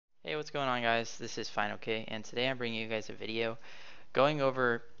Hey, what's going on, guys? This is Fine OK, and today I'm bringing you guys a video going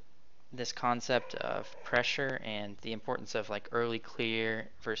over this concept of pressure and the importance of like early clear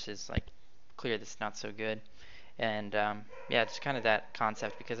versus like clear that's not so good. And yeah, just kind of that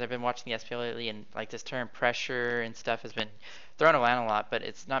concept because I've been watching the SPL lately, and like this term pressure and stuff has been thrown around a lot, but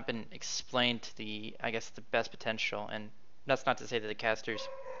it's not been explained to the, I guess, the best potential. And that's not to say that the casters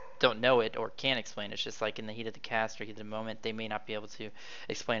don't know it or can't explain it. It's just like in the heat of the cast or heat of the moment, they may not be able to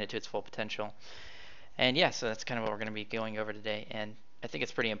explain it to its full potential. And yeah, so that's kind of what we're going to be going over today. And I think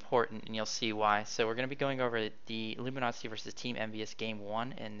it's pretty important, and you'll see why. So we're going to be going over the Luminosity versus Team Envious Game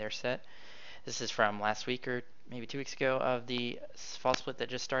 1 in their set. This is from last week or maybe 2 weeks ago of the fall split that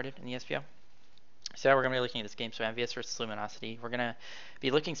just started in the SPL. So we're going to be looking at this game, so Envious versus Luminosity. We're going to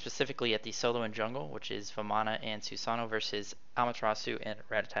be looking specifically at the solo and jungle, which is Vamana and Susano versus Amaterasu and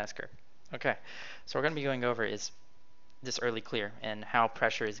Ratatasker. Okay, so we're going to be going over is this early clear and how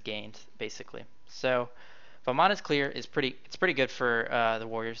pressure is gained, basically. So Vamana's clear is pretty good for the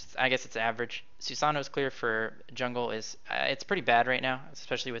Warriors. I guess it's average. Susano's clear for jungle is it's pretty bad right now,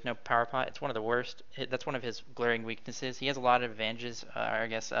 especially with no power pot. It's one of the worst. That's one of his glaring weaknesses. He has a lot of advantages, I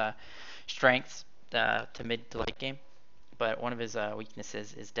guess strengths to mid to late game, but one of his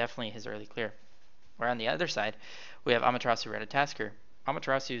weaknesses is definitely his early clear. Where on the other side, we have Amaterasu Ratatasker.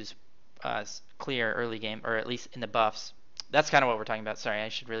 Amaterasu's clear early game, or at least in the buffs. That's kind of what we're talking about. Sorry, I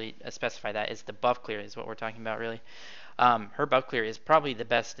should really specify that. Is the buff clear is what we're talking about, really. Her buff clear is probably the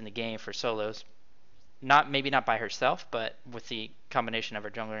best in the game for solos. Maybe not by herself, but with the combination of her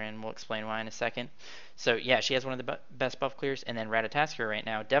jungler, and we'll explain why in a second. So yeah, she has one of the best buff clears, and then Ratatasker right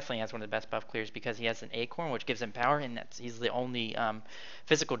now definitely has one of the best buff clears because he has an acorn, which gives him power, and he's the only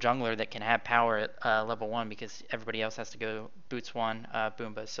physical jungler that can have power at level 1 because everybody else has to go boots 1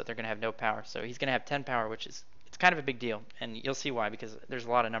 Boombas, so they're going to have no power. So he's going to have 10 power, which is it's kind of a big deal, and you'll see why because there's a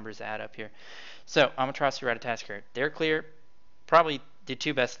lot of numbers to add up here. So Amaterasu Ratatasker, they're clear, probably the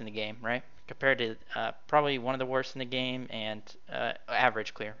 2 best in the game, right? Compared to probably one of the worst in the game and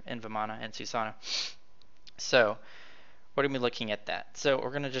average clear in Vamana and Susano. So we're gonna be looking at that. So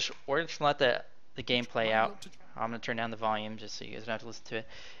we're just gonna let the game play out. I'm gonna turn down the volume just so you guys don't have to listen to it.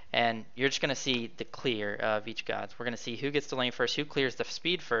 And you're just gonna see the clear of each gods. We're gonna see who gets to lane first, who clears the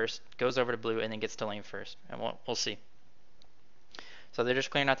speed first, goes over to blue, and then gets to lane first. And we'll see. So they're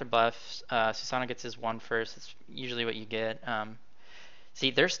just clearing out their buffs. Susano gets his 1 first. It's usually what you get. See,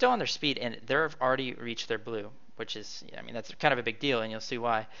 they're still on their speed, and they've already reached their blue, which is, I mean, that's kind of a big deal, and you'll see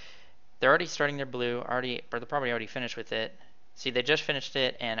why. They're already starting their blue, or they're probably already finished with it. See, they just finished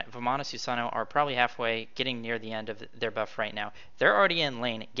it, and Vamana Susano are probably halfway, getting near the end of their buff right now. They're already in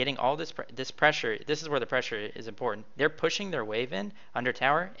lane, getting all this pressure. This is where the pressure is important. They're pushing their wave in under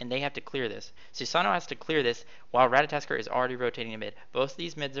tower, and they have to clear this. Susano has to clear this while Ratatasker is already rotating to mid. Both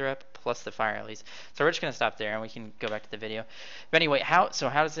these mids are up, plus the fire alleys. So we're just going to stop there, and we can go back to the video. But anyway, how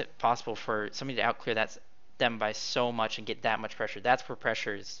is it possible for somebody to outclear them by so much and get that much pressure? That's where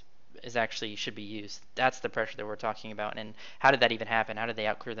pressure is actually should be used. That's the pressure that we're talking about. And how did that even happen? How did they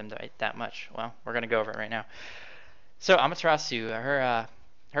outclear them that much? Well, we're going to go over it right now. So Amaterasu,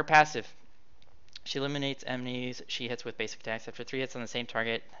 her passive, she eliminates enemies. She hits with basic attacks. After 3 hits on the same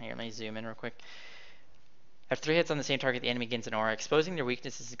target, here, let me zoom in real quick. After 3 hits on the same target, the enemy gains an aura, exposing their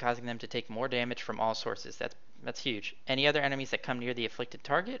weaknesses and causing them to take more damage from all sources. That's huge. Any other enemies that come near the afflicted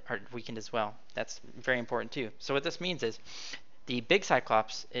target are weakened as well. That's very important too. So what this means is the big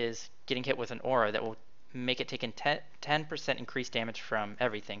Cyclops is getting hit with an aura that will make it take 10% increased damage from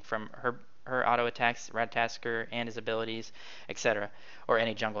everything, from her auto attacks, Ratatasker, and his abilities, etc., or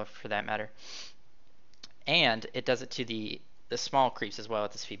any jungler for that matter. And it does it to the small creeps as well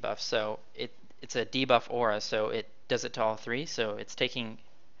at the speed buff. So it's a debuff aura, so it does it to all 3. So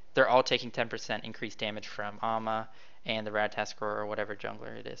they're all taking 10% increased damage from Ama and the Ratatasker or whatever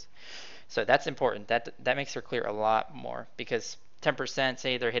jungler it is. So that's important. That makes her clear a lot more because 10%,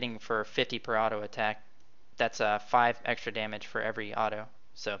 say they're hitting for 50 per auto attack, that's 5 extra damage for every auto.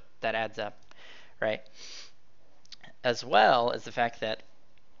 So that adds up, right? As well as the fact that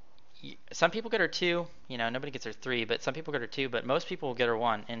some people get her 2, nobody gets her 3, but some people get her 2, but most people will get her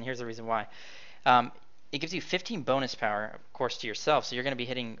 1, and here's the reason why. It gives you 15 bonus power, of course, to yourself, so you're going to be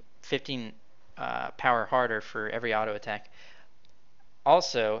hitting 15 power harder for every auto attack.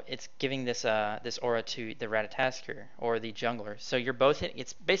 Also, it's giving this aura to the Ratatasker or the jungler. So you're both hitting,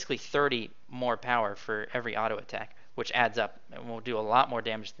 it's basically 30 more power for every auto attack, which adds up and will do a lot more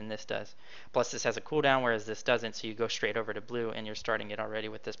damage than this does. Plus this has a cooldown, whereas this doesn't, so you go straight over to blue and you're starting it already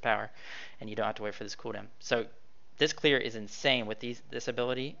with this power, and you don't have to wait for this cooldown. So this clear is insane with this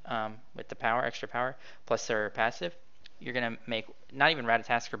ability, with the power, extra power, plus their passive. you're gonna make not even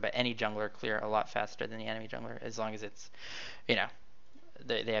Ratatasker, but any jungler clear a lot faster than the enemy jungler, as long as it's, you know,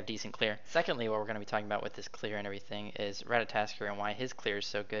 they have decent clear. Secondly, what we're going to be talking about with this clear and everything is Ratatasker and why his clear is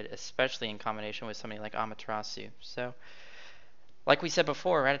so good, especially in combination with somebody like Amaterasu. So, like we said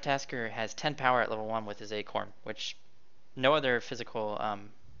before, Ratatasker has 10 power at level 1 with his Acorn, which no other physical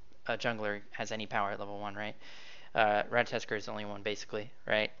jungler has any power at level 1, right? Ratatasker is the only one, basically,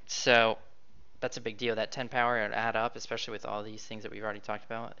 right? So, that's a big deal. That 10 power would add up, especially with all these things that we've already talked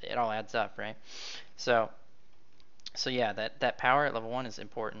about. It all adds up, right? So yeah, that power at level 1 is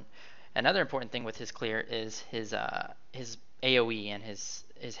important. Another important thing with his clear is his AoE and his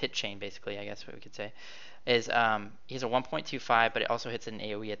hit chain, basically, I guess what we could say, is he has a 1.25, but it also hits an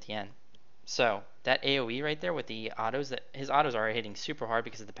AoE at the end. So that AoE right there with the autos, that his autos are hitting super hard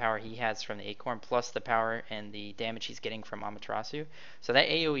because of the power he has from the Acorn, plus the power and the damage he's getting from Amaterasu. So that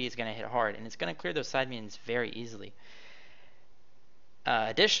AoE is going to hit hard, and it's going to clear those side minions very easily.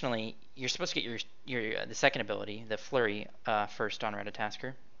 Additionally, you're supposed to get your the second ability, the Flurry, first on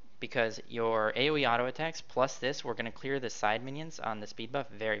Ratatasker, because your AoE auto attacks plus this, we're going to clear the side minions on the speed buff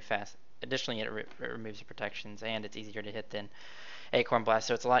very fast. Additionally, it removes the protections, and it's easier to hit than Acorn Blast,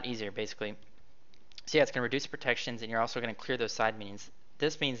 so it's a lot easier, basically. So yeah, it's going to reduce protections, and you're also going to clear those side minions.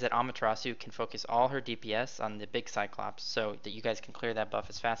 This means that Amaterasu can focus all her DPS on the big Cyclops, so that you guys can clear that buff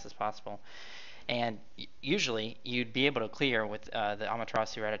as fast as possible. And usually, you'd be able to clear with the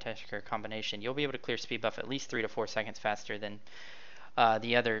Amaterasu Ratatasker combination. You'll be able to clear speed buff at least 3 to 4 seconds faster than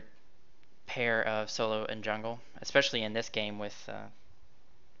the other pair of solo and jungle, especially in this game with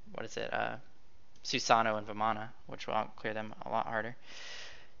what is it, Susano and Vamana, which will clear them a lot harder.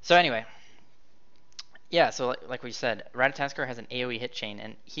 So anyway, yeah. So like we said, Ratatasker has an AoE hit chain,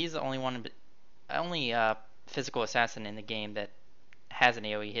 and he's the only physical assassin in the game that has an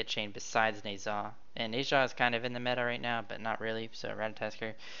AoE hit chain besides Neza. And Neza is kind of in the meta right now, but not really. So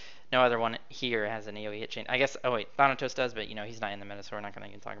Ratatasker, no other one here has an AoE hit chain. I guess, oh wait, Thanatos does, but you know, he's not in the meta, so we're not going to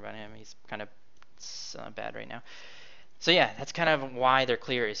even talk about him. He's kind of bad right now. So yeah, that's kind of why their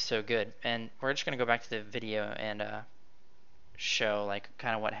clear is so good. And we're just going to go back to the video and show like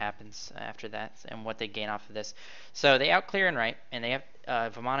kind of what happens after that and what they gain off of this. So they outclear and right, and they have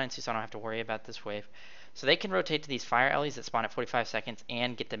Vamana and Susano don't have to worry about this wave. So they can rotate to these fire alleys that spawn at 45 seconds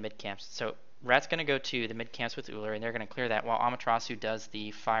and get the mid camps. So Rat's going to go to the mid camps with Ullr, and they're going to clear that while Amaterasu does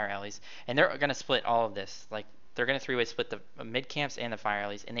the fire alleys. And they're going to split all of this. Like, they're going to three-way split the mid camps and the fire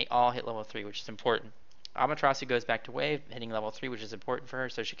alleys, and they all hit level 3, which is important. Amaterasu goes back to wave, hitting level 3, which is important for her,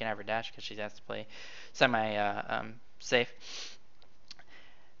 so she can have her dash because she has to play semi-safe.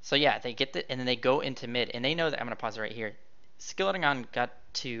 So yeah, they get and then they go into mid, and they know that I'm going to pause it right here. Skeleton got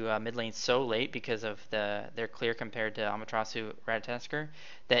to mid lane so late because of their clear compared to Amaterasu Ratatasker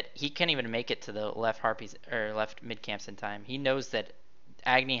that he can't even make it to the left harpies or left mid camps in time. He knows that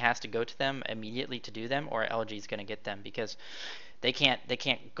Agni has to go to them immediately to do them, or LG is going to get them because they can't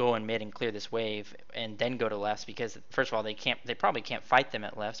go in mid and clear this wave and then go to lefts because first of all they probably can't fight them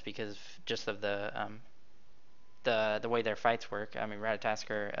at lefts because just of the way their fights work. I mean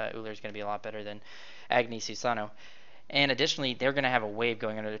Ratatasker Ullr is going to be a lot better than Agni Susano. And additionally, they're going to have a wave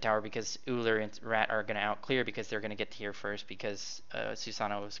going under the tower because Ullr and Rat are going to outclear because they're going to get to here first because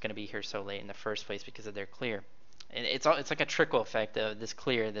Susano is going to be here so late in the first place because of their clear. And it's like a trickle effect of this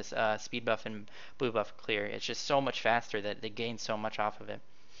clear, this speed buff and blue buff clear. It's just so much faster that they gain so much off of it.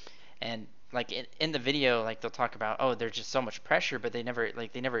 And like in the video, like they'll talk about, oh, there's just so much pressure, but they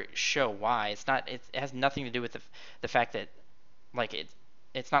never show why. It has nothing to do with the fact that like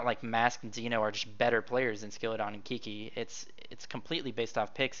it's not like Mask and Xeno are just better players than Skilladon and Kiki. It's completely based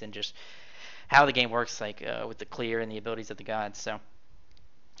off picks and just how the game works, like with the clear and the abilities of the gods. So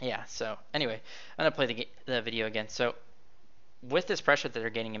yeah. So anyway, I'm gonna play the video again. So with this pressure that they're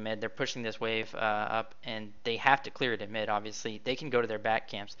gaining in mid, they're pushing this wave up, and they have to clear it in mid. Obviously, they can go to their back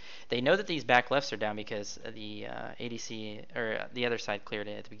camps. They know that these back lefts are down because the ADC or the other side cleared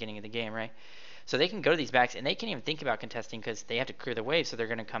it at the beginning of the game, right? So they can go to these backs, and they can't even think about contesting because they have to clear the wave, so they're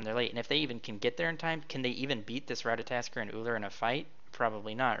going to come there late. And if they even can get there in time, can they even beat this Ratatasker and Ullr in a fight?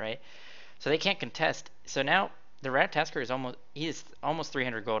 Probably not, right? So they can't contest. So now the Ratatasker is almost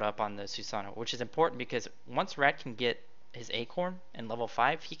 300 gold up on the Susano, which is important because once Rat can get his Acorn in level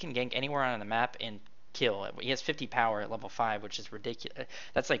 5, he can gank anywhere on the map and kill. He has 50 power at level 5, which is ridiculous.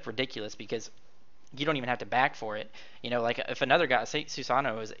 That's like ridiculous because you don't even have to back for it. You know, like if another guy, say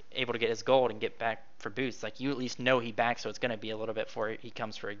Susano, is able to get his gold and get back for boosts, like you at least know he backs, so it's going to be a little bit before he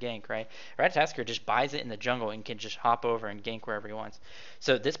comes for a gank, right? Ratatasker just buys it in the jungle and can just hop over and gank wherever he wants.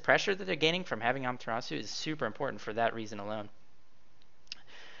 So this pressure that they're gaining from having Amaterasu is super important for that reason alone.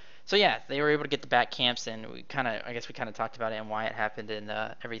 So yeah, they were able to get the back camps, and I guess we kind of talked about it and why it happened and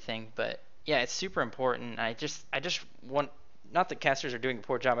everything. But yeah, it's super important. I just want, not that casters are doing a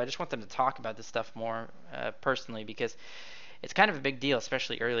poor job. I just want them to talk about this stuff more personally, because it's kind of a big deal,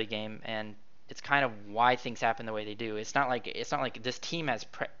 especially early game, and it's kind of why things happen the way they do. It's not like this team has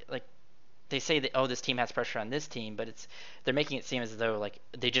like they say that, oh, this team has pressure on this team, but they're making it seem as though like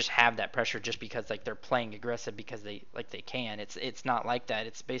they just have that pressure just because like they're playing aggressive because they can. It's not like that.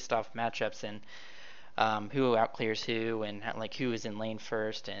 It's based off matchups and who outclears who, and like who is in lane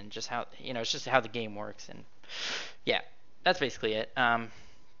first, and just how, it's just how the game works. And yeah, that's basically it.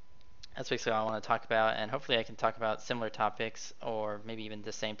 That's basically all I want to talk about, and hopefully I can talk about similar topics or maybe even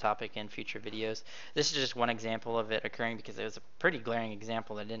the same topic in future videos. This is just one example of it occurring because it was a pretty glaring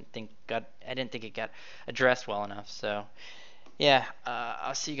example that I didn't think it got addressed well enough. So yeah,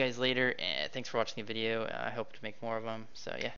 I'll see you guys later, and thanks for watching the video. I hope to make more of them. So yeah.